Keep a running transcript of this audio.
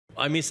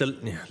I miss a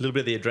little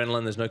bit of the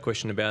adrenaline. There's no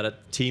question about it.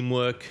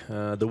 Teamwork,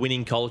 the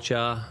winning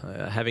culture,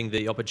 having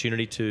the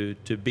opportunity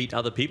to beat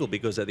other people,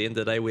 because at the end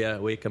of the day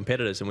we're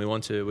competitors and we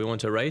want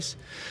to race.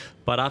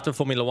 But after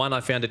Formula One,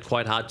 I found it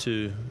quite hard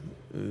to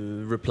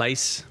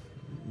replace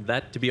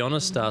that, to be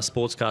honest.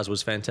 Sports cars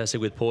was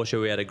fantastic with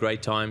Porsche. We had a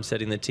great time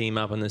setting the team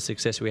up and the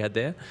success we had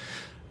there.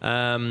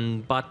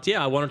 But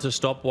yeah, I wanted to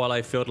stop while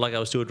I felt like I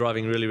was still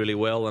driving really, really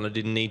well and I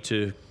didn't need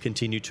to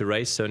continue to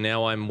race. So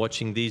now I'm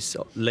watching these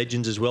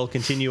legends as well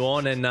continue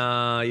on. And,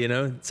 you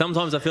know,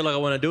 sometimes I feel like I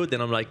want to do it.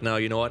 Then I'm like, no,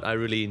 you know what? I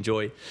really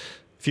enjoy a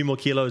few more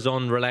kilos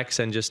on, relax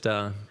and just,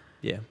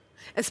 yeah.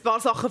 Ein paar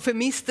Sachen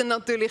vermisst er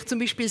natürlich, zum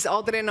Beispiel das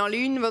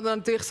Adrenalin, weil er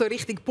natürlich so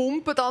richtig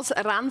pumpt als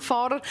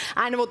Rennfahrer.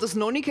 Einer, der das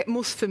noch nicht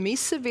muss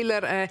vermissen, weil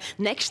er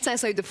nächste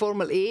Saison in der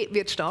Formel E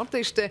wird starten,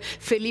 ist der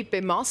Felipe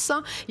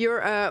Massa.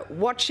 You're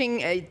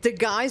watching the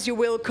guys you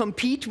will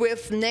compete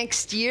with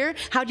next year.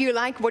 How do you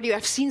like what you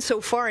have seen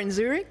so far in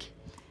Zurich?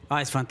 Oh,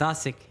 it's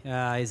fantastic.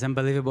 It's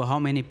unbelievable how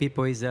many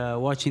people is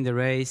watching the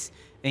race,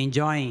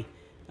 enjoying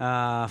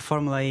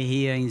Formula E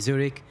here in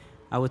Zurich.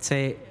 I would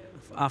say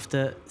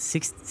after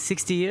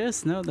 60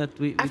 years, no, that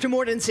after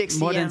more than 60,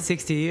 more than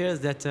 60 years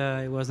that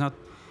it was not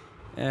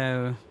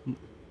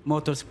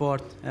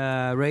motorsport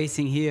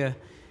racing here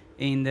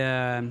in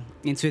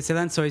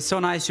Switzerland. So it's so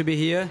nice to be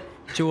here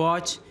to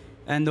watch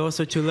and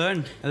also to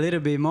learn a little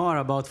bit more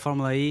about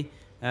Formula E.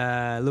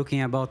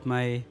 Looking about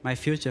my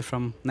future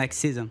from next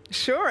season.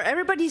 Sure,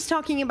 everybody's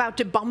talking about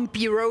the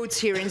bumpy roads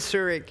here in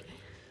Zurich.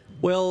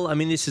 Well, I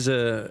mean, this is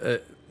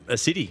a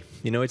city,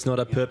 you know, it's not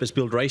a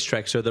purpose-built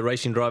racetrack. So the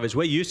racing drivers,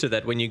 we're used to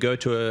that. When you go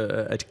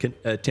to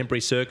a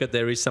temporary circuit,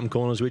 there is some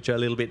corners which are a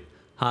little bit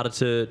harder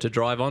to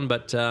drive on.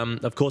 But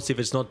of course, if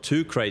it's not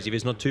too crazy, if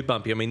it's not too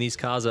bumpy, I mean, these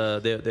cars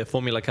they're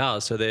Formula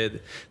cars, so they're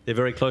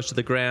very close to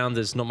the ground.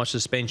 There's not much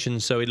suspension,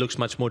 so it looks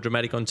much more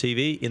dramatic on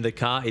TV. In the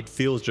car, it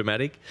feels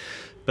dramatic.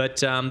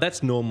 But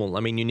that's normal. I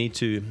mean, you need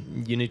to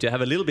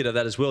have a little bit of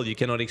that as well. You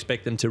cannot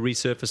expect them to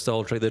resurface the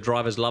whole track. The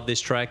drivers love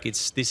this track.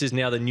 This is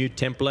now the new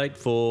template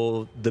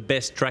for the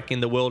best track in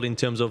the world in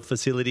terms of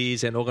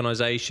facilities and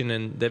organisation,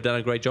 and they've done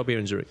a great job here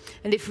in Zurich.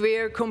 And if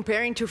we're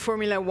comparing to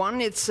Formula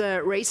One, it's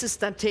races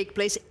that take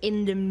place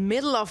in the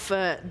middle of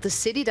the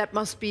city. That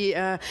must be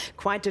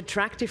quite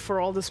attractive for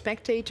all the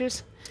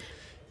spectators.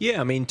 Yeah,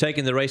 I mean,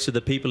 taking the race to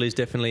the people is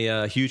definitely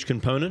a huge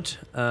component.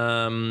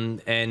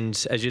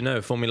 And as you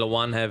know, Formula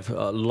One have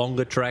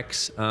longer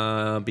tracks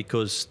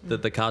because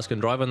the cars can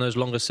drive on those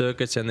longer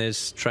circuits, and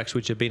there's tracks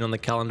which have been on the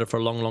calendar for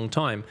a long, long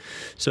time.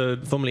 So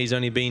Formula E's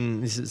only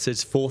been, it's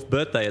its 4th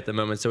birthday at the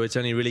moment, so it's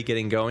only really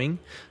getting going.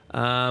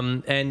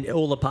 And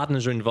all the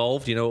partners are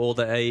involved, you know, all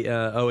the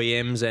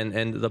OEMs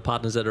and the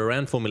partners that are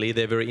around Formula E,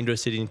 they're very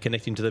interested in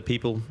connecting to the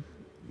people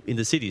in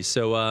the cities.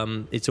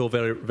 So it's all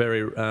very,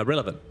 very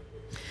relevant.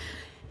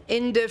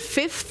 In the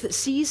 5th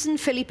season,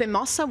 Felipe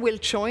Massa will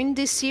join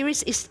this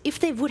series. If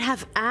they would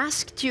have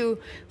asked you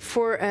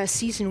for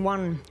season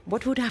 1,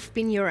 what would have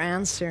been your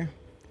answer?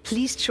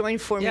 Please join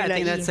Formula E. Yeah,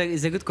 I think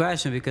that's a good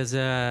question, because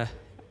I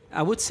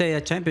would say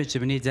a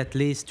championship needs at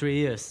least 3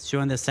 years to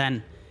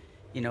understand,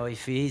 you know,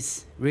 if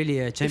he's really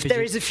a championship. If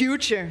there is a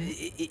future.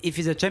 If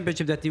it's a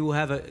championship that you will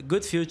have a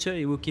good future,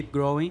 it will keep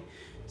growing.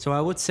 So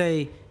I would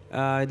say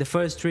the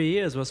first 3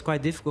 years was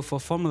quite difficult for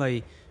Formula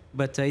E.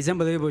 But it's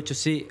unbelievable to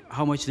see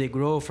how much they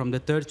grow from the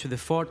 3rd to the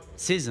 4th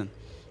season.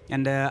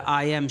 And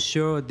I am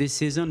sure this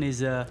season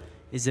is a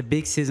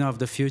big season of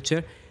the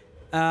future.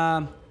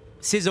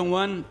 Season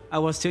 1, I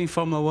was still in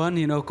Formula 1,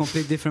 you know,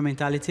 complete different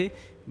mentality.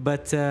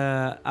 But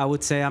I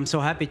would say I'm so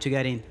happy to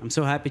get in. I'm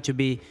so happy to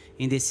be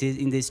in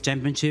this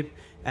championship.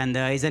 And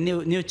it's a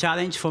new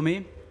challenge for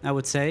me, I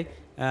would say.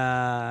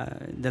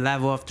 The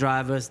level of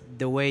drivers,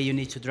 the way you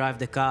need to drive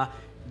the car,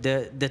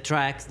 the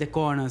tracks, the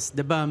corners,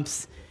 the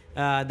bumps.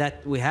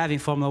 That we have in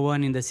Formula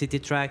One in the city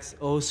tracks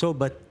also,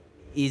 but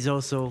is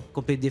also a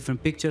completely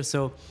different picture.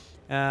 So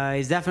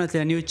it's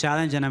definitely a new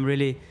challenge, and I'm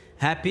really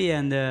happy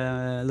and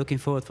looking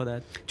forward for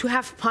that. To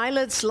have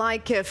pilots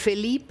like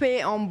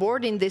Felipe on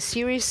board in this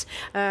series,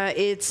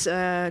 it's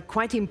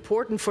quite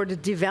important for the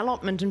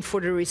development and for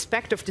the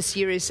respect of the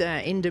series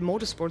in the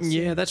motorsports.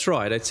 Yeah, that's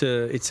right. It's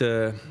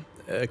a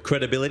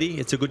credibility.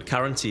 It's a good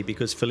currency,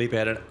 because Felipe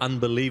had an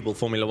unbelievable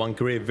Formula One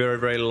career, very,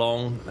 very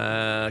long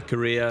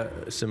career,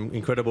 some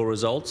incredible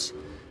results.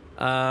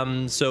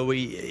 So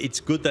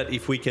it's good that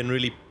if we can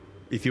really,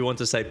 if you want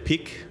to say,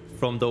 pick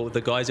from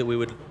the guys that we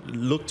would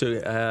look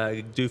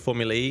to do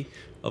Formula E.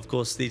 Of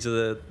course, these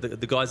are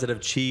the guys that have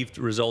achieved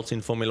results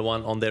in Formula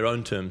One on their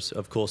own terms.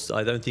 Of course,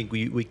 I don't think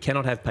we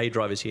cannot have paid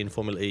drivers here in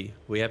Formula E.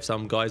 We have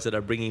some guys that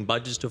are bringing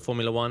budgets to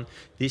Formula One.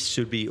 This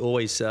should be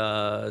always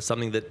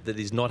something that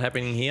is not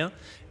happening here.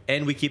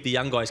 and we keep the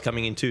young guys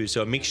coming in too.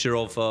 So a mixture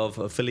of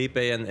Felipe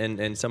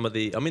and some of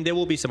the... I mean, there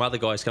will be some other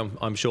guys come,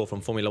 I'm sure,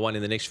 from Formula One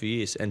in the next few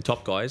years, and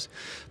top guys.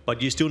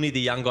 But you still need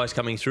the young guys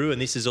coming through,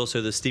 and this is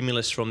also the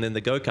stimulus from then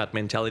the go-kart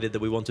mentality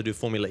that we want to do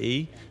Formula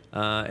E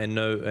and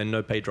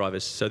no paid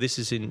drivers. So this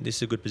is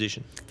a good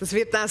position. Das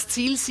wird das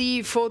Ziel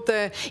sein von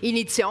der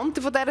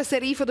Initianten von dieser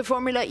Serie von der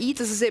Formula E,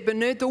 dass es eben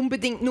nicht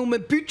unbedingt nur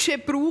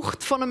Budget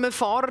braucht von einem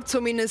Fahrer,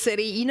 um in eine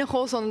Serie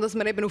reinzukommen, sondern dass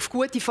man eben auf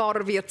gute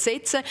Fahrer wird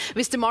setzen.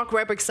 Wie es der Mark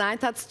Webber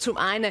gesagt hat, zum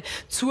einen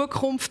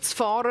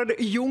Zukunftsfahrer,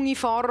 junge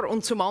Fahrer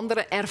und zum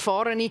anderen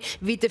erfahrene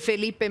wie der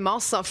Felipe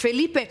Massa.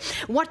 Felipe,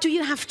 what do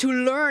you have to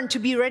learn to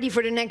be ready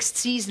for the next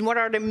season? What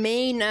are the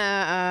main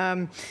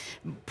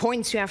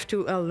points you have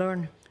to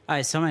learn?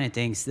 So many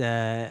things.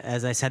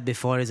 As I said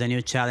before, it's a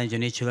new challenge. You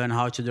need to learn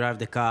how to drive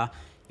the car.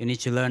 You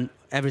need to learn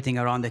everything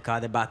around the car,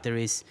 the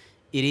batteries.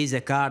 It is a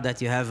car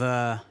that you have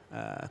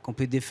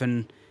completely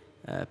different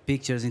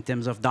pictures in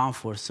terms of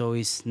downforce. So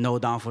it's no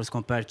downforce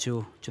compared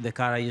to the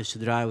car I used to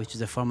drive, which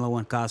is a Formula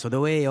One car. So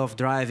the way of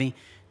driving,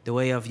 the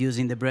way of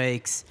using the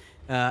brakes,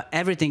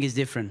 everything is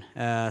different.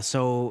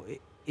 So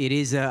it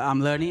is.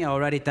 I'm learning.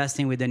 Already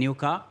testing with the new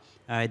car.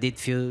 I did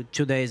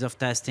 2 days of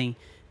testing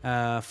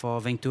for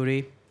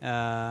Venturi.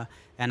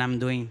 And I'm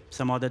doing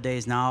some other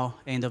days now,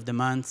 end of the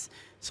month.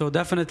 So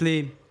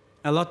definitely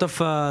a lot of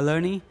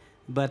learning,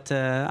 but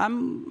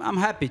I'm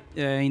happy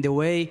in the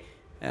way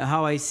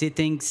how I see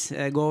things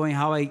going,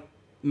 how I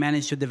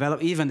manage to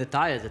develop. Even the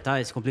tires. The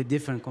tire is completely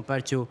different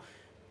compared to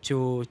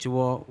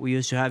what we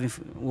used to have,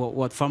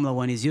 what Formula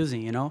One is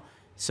using, you know.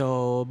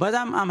 So, but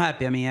I'm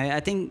happy. I mean, I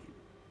think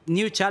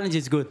new challenge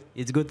is good.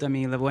 It's good. I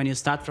mean, when you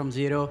start from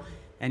zero.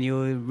 And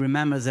you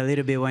remember a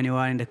little bit when you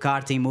are in the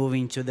karting,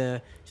 moving to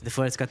the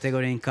first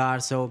category in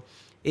cars. So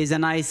it's a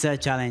nice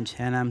challenge,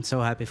 and I'm so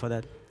happy for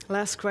that.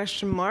 Last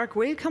question, Mark.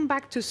 Will you come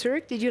back to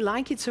Zurich? Did you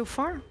like it so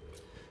far?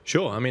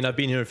 Sure. I mean, I've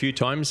been here a few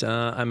times.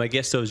 I'm a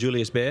guest of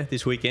Julius Baer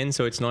this weekend,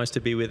 so it's nice to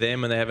be with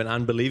them. And they have an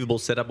unbelievable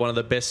setup, one of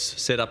the best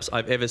setups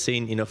I've ever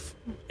seen in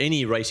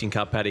any racing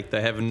car paddock.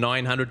 They have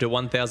 900 to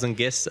 1,000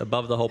 guests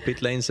above the whole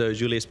pit lane, so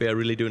Julius Baer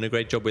really doing a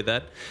great job with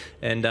that.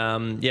 And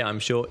yeah, I'm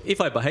sure if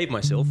I behave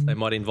myself, they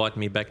might invite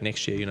me back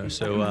next year, you know.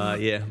 So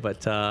yeah,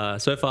 but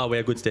so far we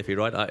are good, Steffi,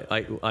 right?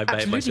 I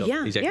behave myself.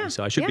 Yeah, exactly. Yeah,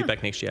 so I should be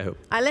back next year, I hope.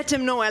 I let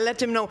him know.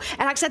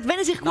 Er hat gesagt, wenn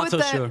er sich gut... Not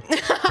so sure.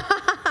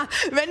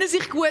 Wenn er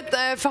sich gut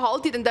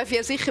verhält, dann darf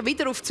er sicher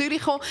wieder auf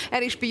Zürich kommen.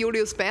 Er ist bei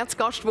Julius Baer zu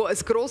Gast, der ein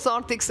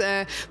grossartiges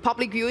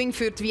Public Viewing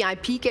für die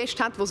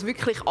VIP-Gäste hat, die es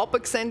wirklich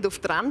runtergesehen auf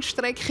die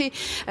Rennstrecke.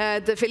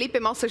 Der Felipe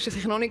Massa ist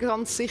sich noch nicht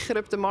ganz sicher,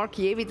 ob der Marc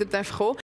je wieder kommen darf.